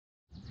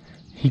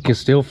He can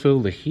still feel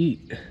the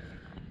heat.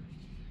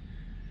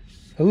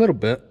 A little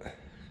bit.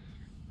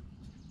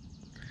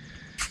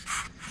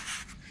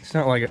 It's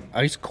not like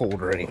ice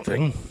cold or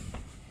anything.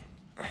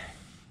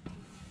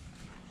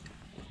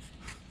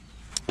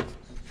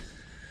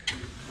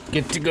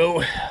 Get to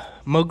go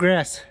mow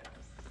grass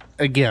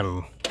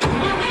again.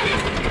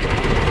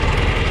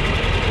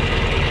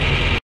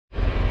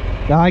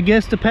 I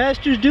guess the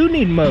pastures do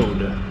need mowed.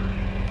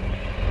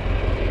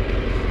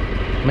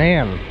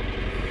 Man,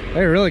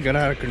 they really got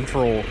out of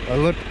control.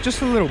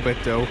 Just a little bit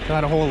though,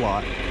 not a whole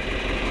lot.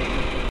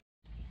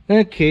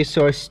 Okay,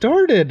 so I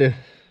started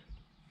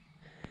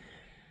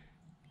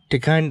to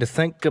kind of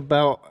think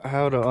about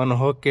how to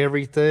unhook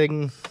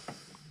everything.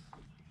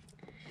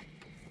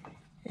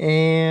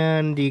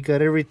 And you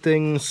got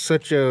everything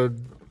such a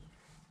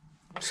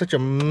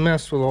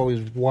mess with all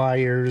these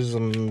wires,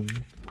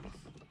 and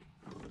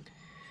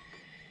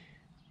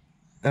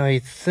I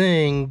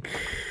think,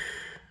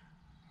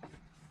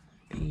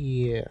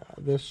 yeah,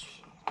 this.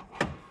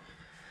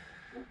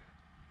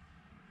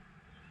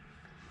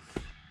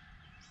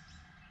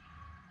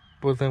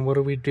 Well, then what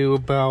do we do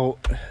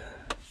about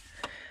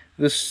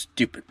this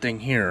stupid thing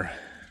here?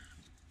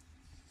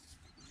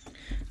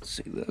 Let's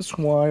see, this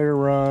wire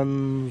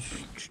runs.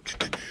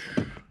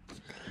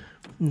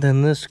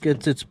 Then this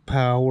gets its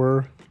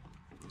power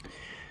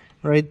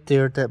right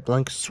there at that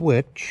blank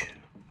switch.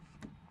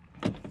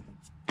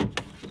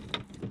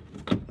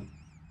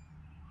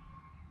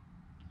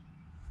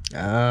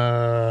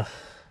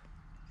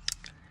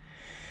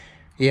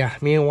 Yeah,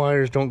 me and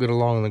wires don't get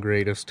along the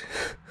greatest.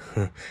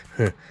 I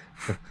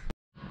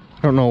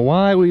don't know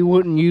why we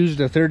wouldn't use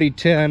the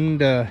 3010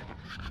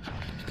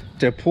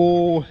 to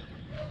pull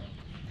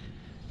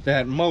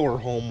that mower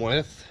home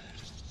with.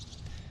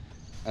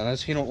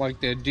 Unless you don't like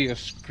the idea of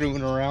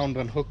screwing around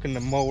and hooking the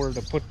mower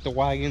to put the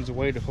wagons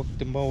away to hook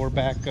the mower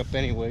back up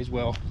anyways.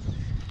 Well,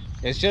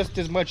 it's just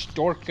as much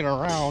dorking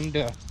around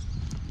to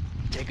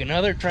take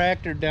another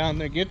tractor down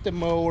there, get the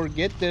mower,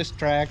 get this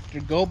tractor,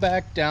 go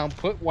back down,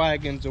 put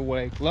wagons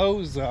away,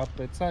 close up.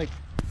 It's like,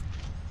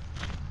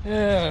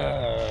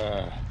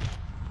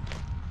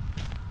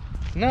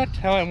 not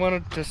how I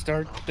wanted to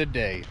start the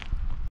day.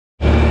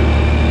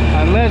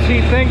 Unless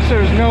he thinks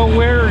there's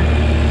nowhere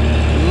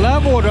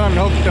level to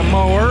unhook the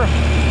mower,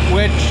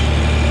 which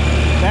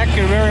that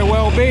could very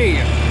well be.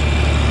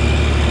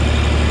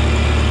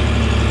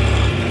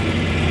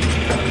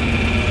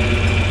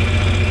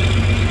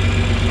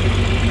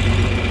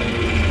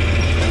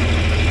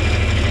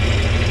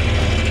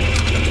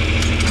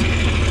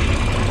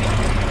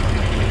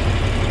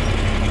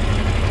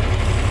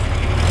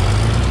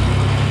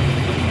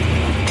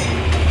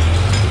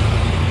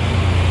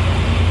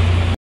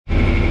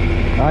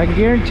 I can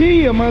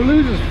guarantee you I'm gonna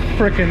lose this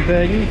frickin'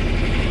 thing.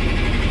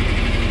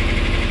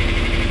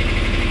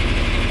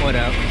 What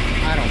up?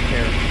 I don't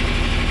care.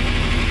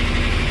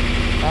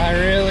 I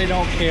really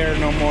don't care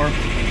no more.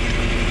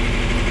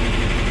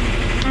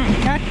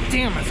 God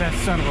damn, is that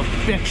son of a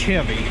bitch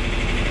heavy.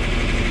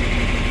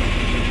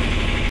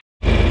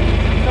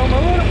 So I'm a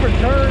little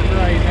perturbed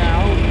right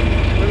now.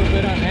 A little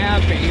bit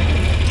unhappy.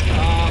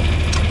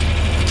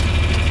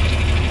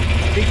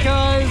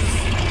 Because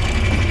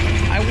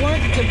I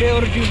want to be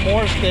able to do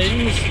more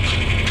things.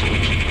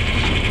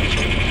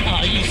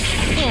 Oh, you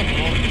son of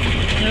a...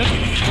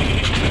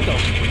 What the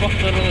fuck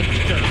out of the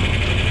dirt?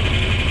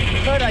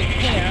 But I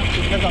can't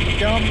because I'm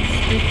dumb,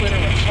 stupid,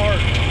 and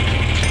retarded.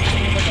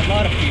 Like a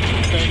lot of people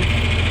think.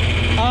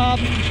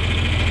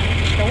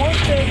 The one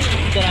thing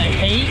that I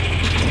hate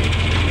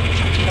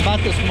about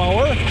this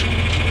mower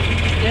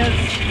is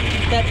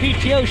that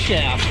PTO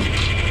shaft.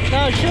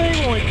 Now I'll show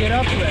you when we get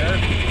up there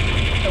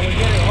and we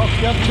get it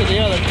hooked up to the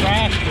other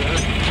tractor.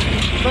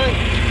 But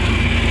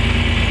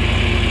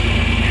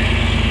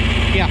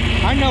yeah,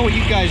 I know what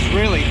you guys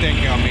really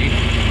think of me.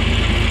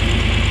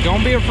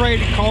 Don't be afraid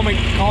to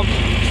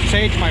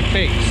say it to my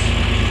face.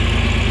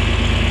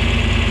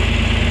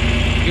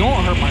 You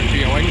won't hurt my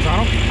feelings.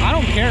 I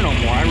don't care no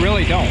more. I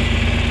really don't.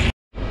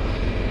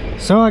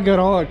 So I got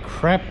all that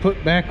crap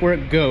put back where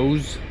it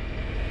goes.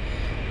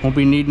 Won't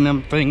be needing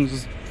them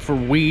things for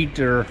wheat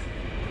or...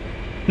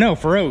 No,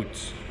 for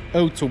oats.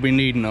 Oats will be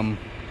needing them.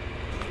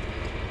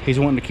 He's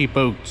wanting to keep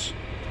oats.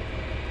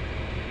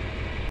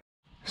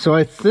 So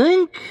I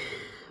think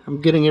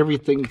I'm getting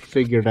everything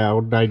figured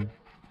out.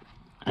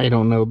 I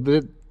don't know.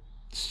 The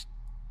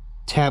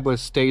tablet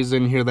stays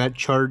in here. That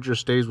charger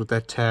stays with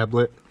that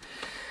tablet.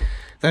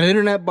 That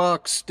internet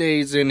box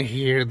stays in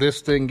here.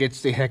 This thing gets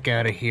the heck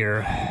out of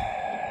here.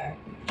 I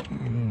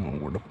don't know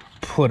where to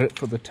put it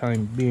for the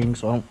time being,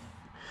 so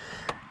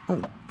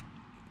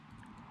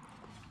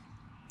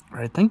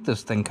I think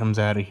this thing comes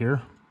out of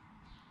here.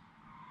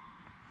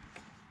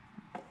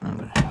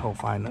 I'll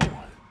find out.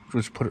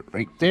 Just put it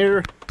right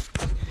there.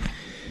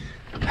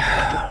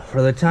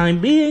 For the time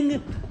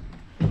being.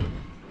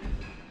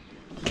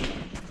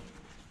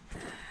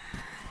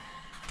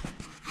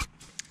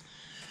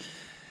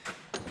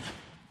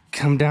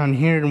 Come down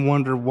here and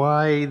wonder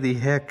why the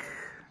heck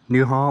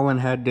New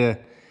Holland had to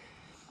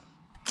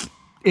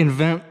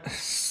invent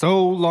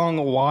so long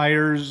of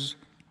wires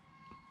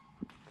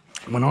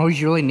when all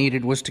you really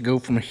needed was to go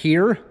from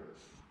here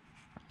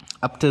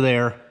up to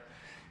there.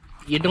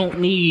 You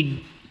don't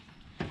need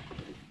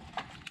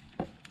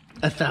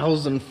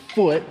 1,000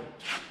 foot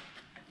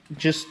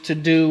just to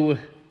do.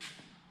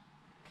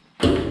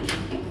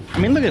 I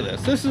mean, look at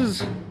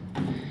this.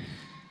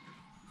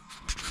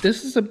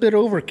 This is a bit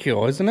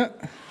overkill, isn't it?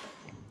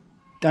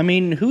 I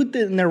mean, who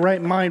in their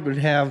right mind would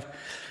have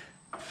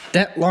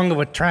that long of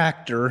a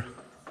tractor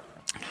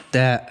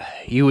that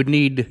you would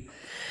need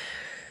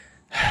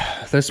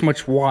this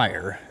much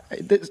wire?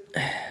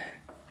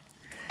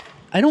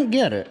 I don't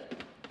get it.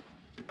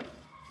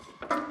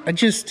 I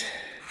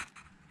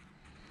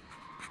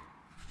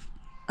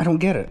don't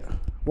get it.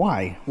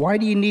 Why? Why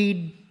do you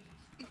need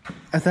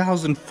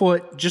 1,000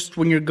 foot just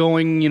when you're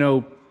going,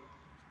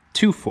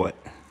 2 foot?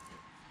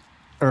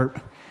 Or,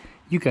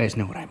 you guys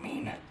know what I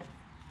mean.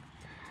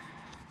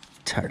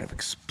 Tired of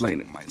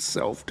explaining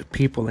myself to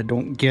people that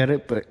don't get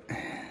it, but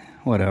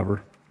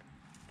whatever.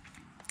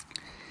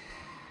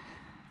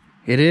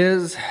 It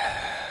is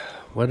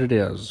what it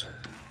is.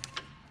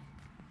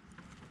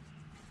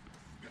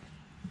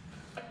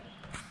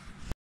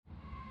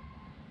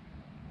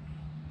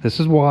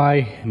 This is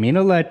why me and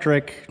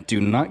Electric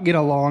do not get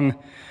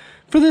along,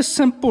 for this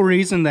simple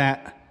reason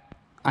that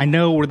I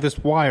know where this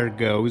wire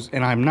goes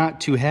and I'm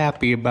not too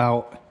happy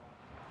about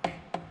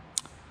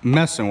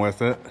messing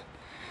with it.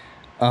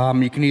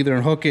 You can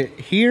either hook it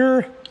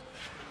here,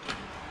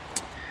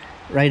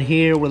 right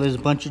here where there's a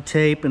bunch of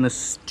tape and a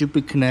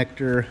stupid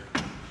connector.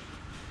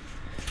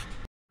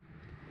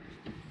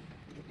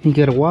 You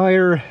get a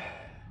wire.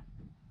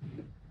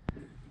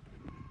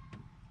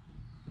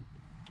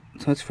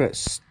 So that's for that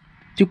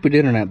stupid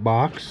internet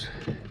box.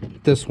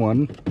 This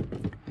one.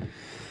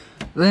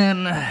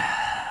 Then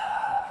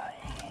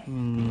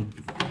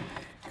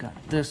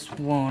got this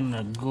one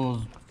that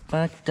goes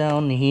back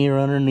down here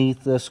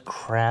underneath this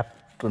crap,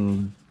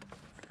 and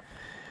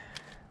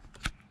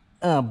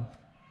I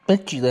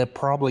bet you that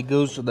probably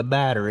goes to the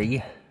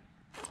battery.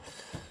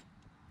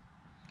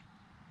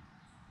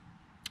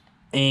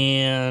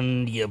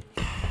 And you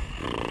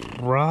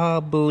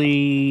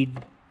probably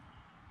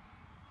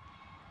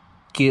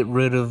get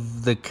rid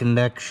of the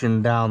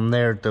connection down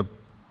there to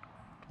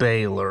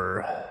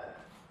baler.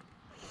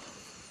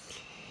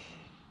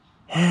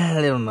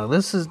 I don't know.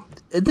 This is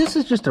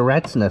just a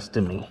rat's nest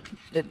to me.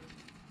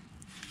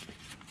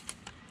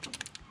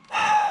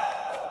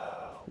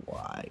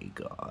 Why,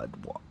 God,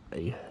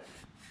 why?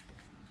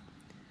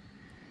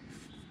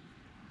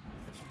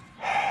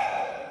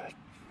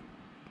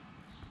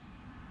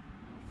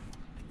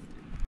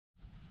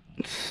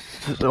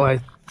 So I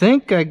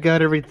think I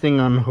got everything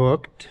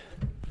unhooked.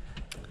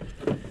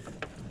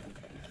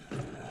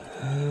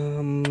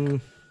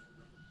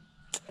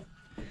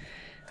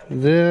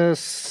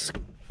 This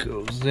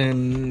goes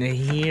in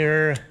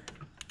here,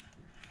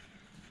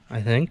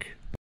 I think.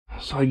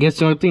 So I guess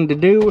the only thing to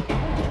do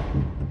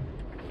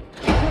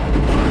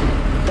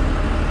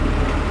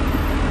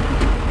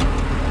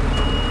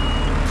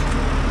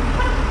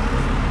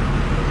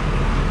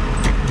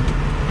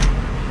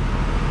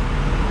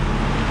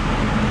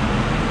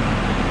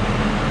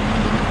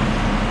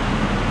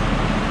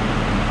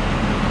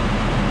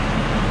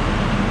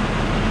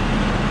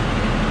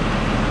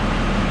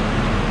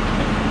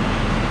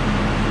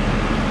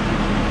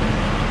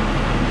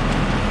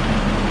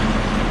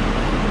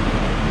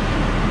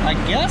I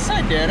guess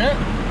I did it.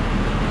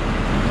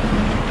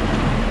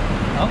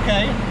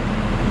 Okay.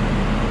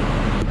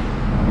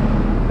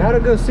 Now to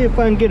go see if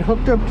I can get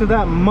hooked up to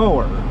that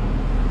mower,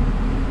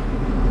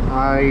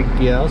 I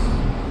guess.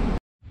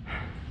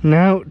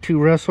 Now to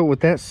wrestle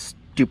with that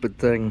stupid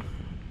thing.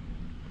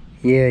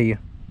 Yeah.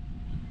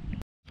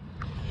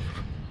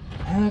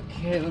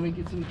 Okay, let me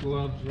get some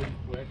gloves real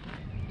quick.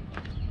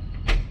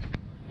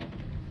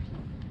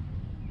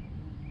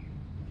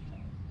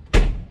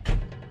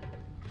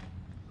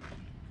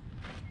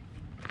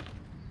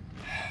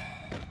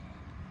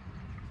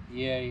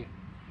 Yay.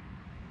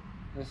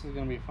 This is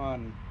gonna be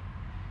fun.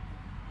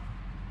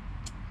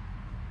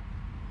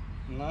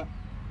 Not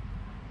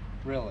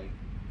really.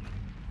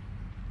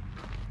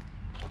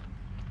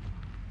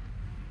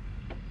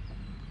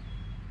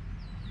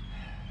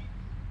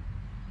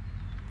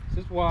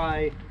 This is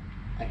why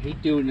I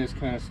hate doing this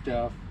kind of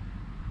stuff.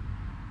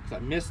 Because I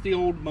missed the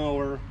old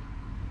mower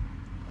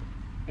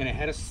and it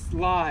had a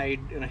slide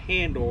and a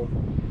handle.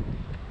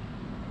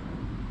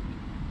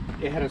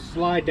 It had a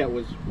slide that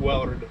was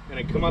welded, and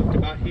it come up to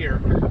about here,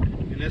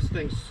 and this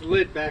thing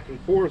slid back and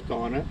forth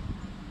on it,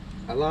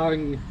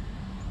 allowing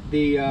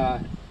the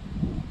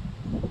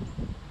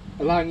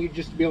allowing you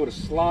just to be able to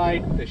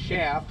slide the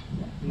shaft,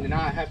 and then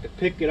I have to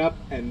pick it up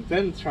and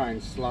then try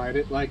and slide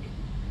it like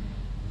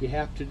you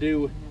have to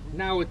do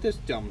now with this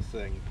dumb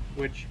thing.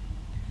 Which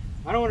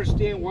I don't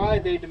understand why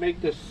they had to make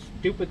this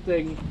stupid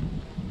thing.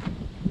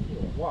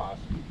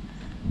 Wasp.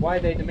 Why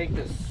they had to make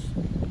this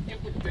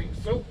stupid thing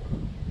so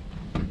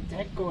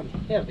going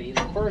heavy in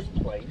the first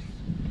place.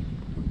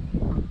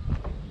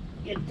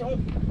 You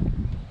don't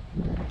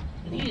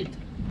need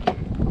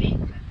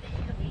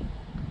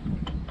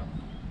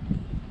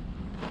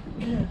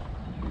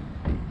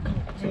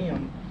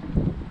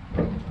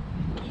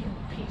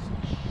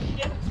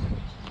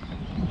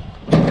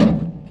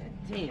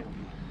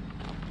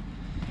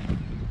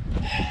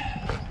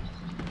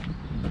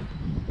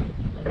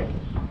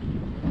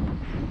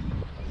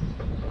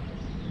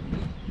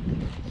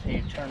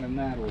turning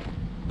that over.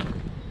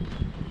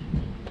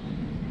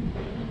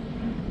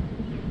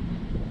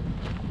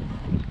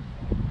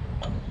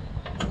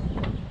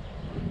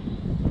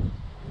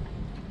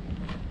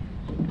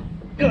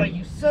 Oh,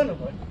 you son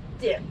of a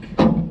dick.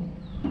 God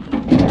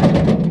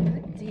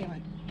damn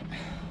it.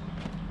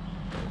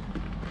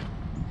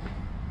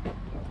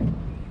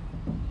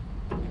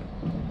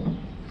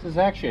 This is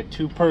actually a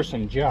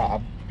two-person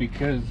job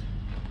because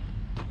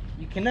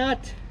you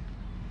cannot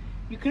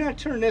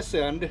turn this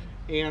end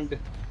and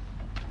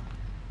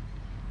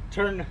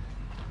turn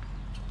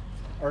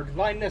or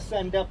line this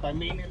end up. I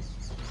mean,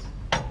 it's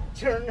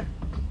turn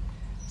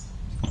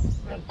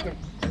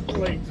the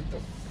blades at the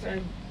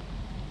same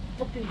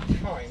fucking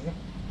time.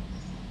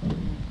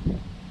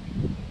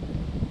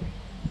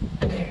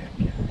 There,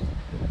 God.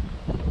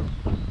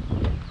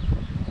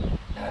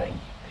 Oh, you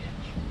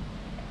bitch.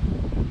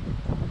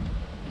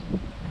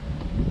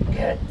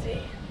 God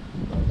damn.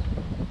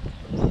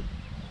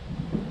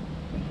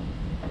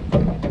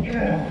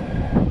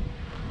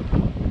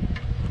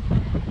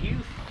 You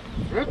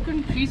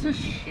frickin' piece of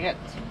shit.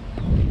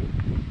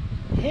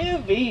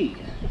 Heavy.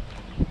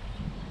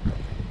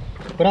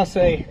 But I'll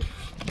say,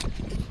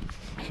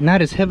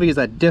 not as heavy as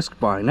that disc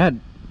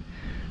bind.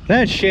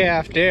 That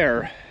shaft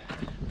there.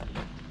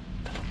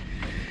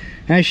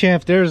 That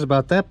shaft there is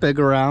about that big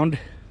around.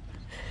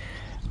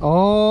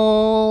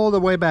 All the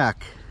way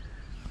back.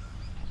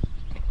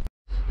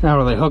 Now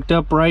are they hooked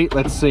up right?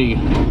 Let's see.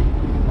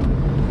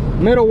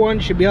 Middle one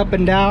should be up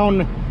and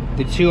down.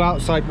 The two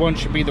outside ones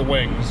should be the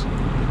wings.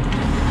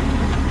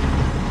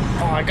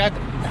 Oh,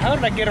 how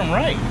did I get them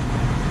right?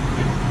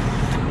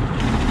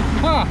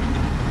 Huh.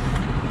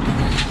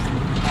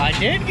 I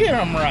did get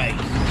them right.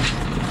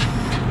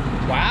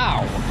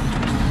 Wow.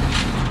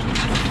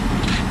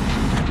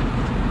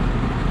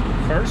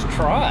 First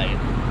try.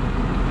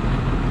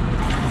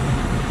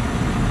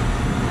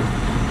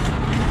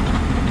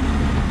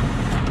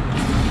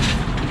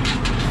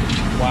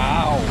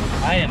 Wow,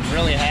 I am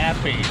really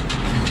happy.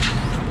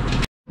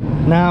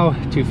 Now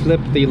to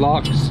flip the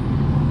locks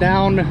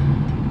down.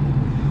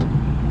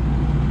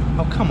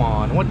 Oh, come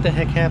on, what the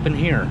heck happened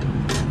here?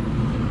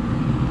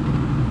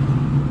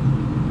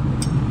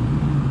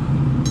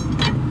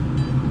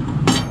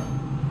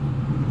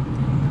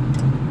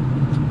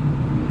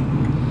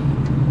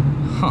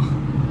 Huh.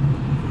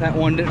 That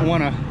one didn't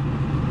want to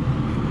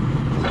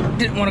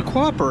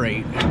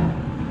cooperate.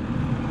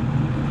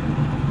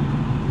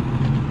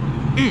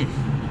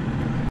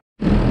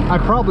 I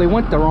probably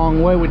went the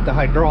wrong way with the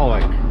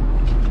hydraulic.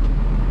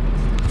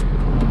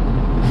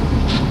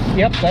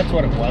 Yep, that's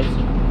what it was.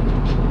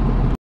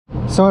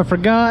 So I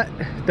forgot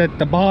that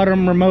the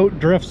bottom remote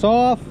drifts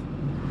off,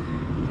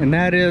 and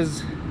that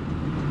is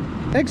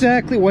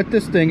exactly what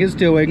this thing is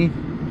doing.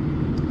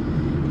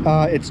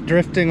 It's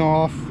drifting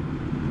off,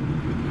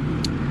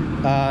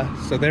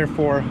 so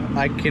therefore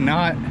I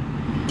cannot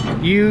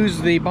use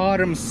the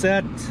bottom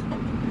set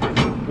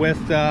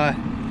with the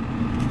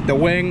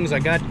wings. I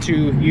got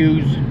to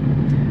use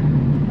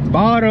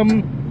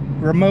bottom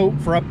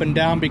remote for up and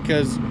down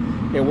because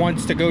it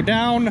wants to go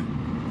down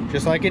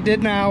just like it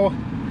did now,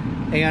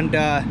 and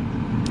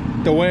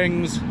the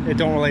wings, it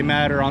don't really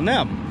matter on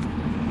them.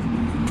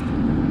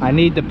 I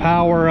need the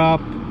power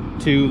up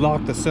to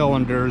lock the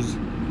cylinders,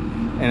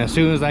 and as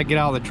soon as I get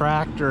out of the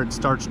tractor it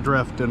starts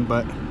drifting,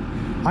 but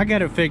I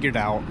got it figured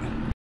out.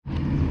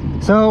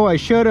 So I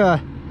should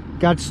have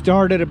got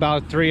started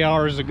about 3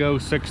 hours ago,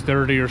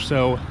 6:30 or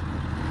so.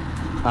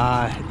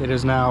 It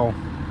is now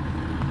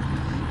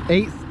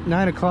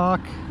 9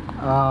 o'clock,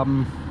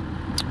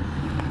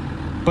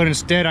 but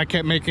instead I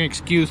kept making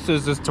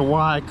excuses as to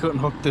why I couldn't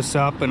hook this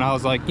up, and I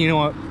was like, you know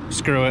what,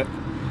 screw it.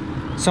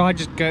 So I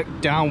just got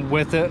down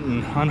with it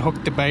and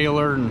unhooked the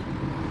baler, and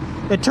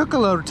it took a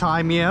little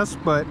time, yes,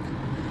 but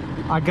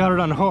I got it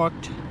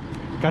unhooked.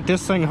 Got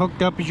this thing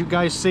hooked up, as you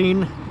guys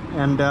seen,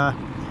 and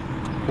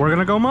we're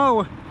gonna go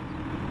mow.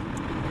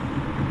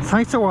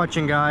 Thanks for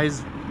watching,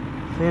 guys.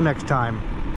 See you next time.